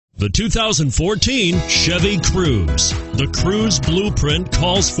The 2014 Chevy Cruze. The Cruze blueprint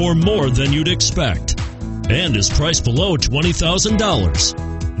calls for more than you'd expect and is priced below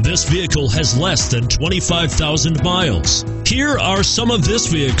 $20,000. This vehicle has less than 25,000 miles. Here are some of this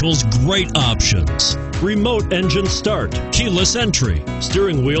vehicle's great options: remote engine start, keyless entry,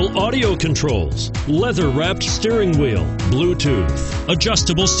 steering wheel audio controls, leather-wrapped steering wheel, Bluetooth,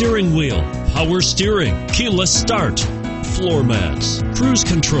 adjustable steering wheel, power steering, keyless start, floor mats, cruise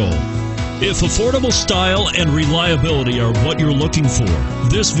control. If affordable style and reliability are what you're looking for,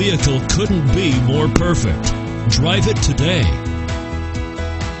 this vehicle couldn't be more perfect. Drive it today.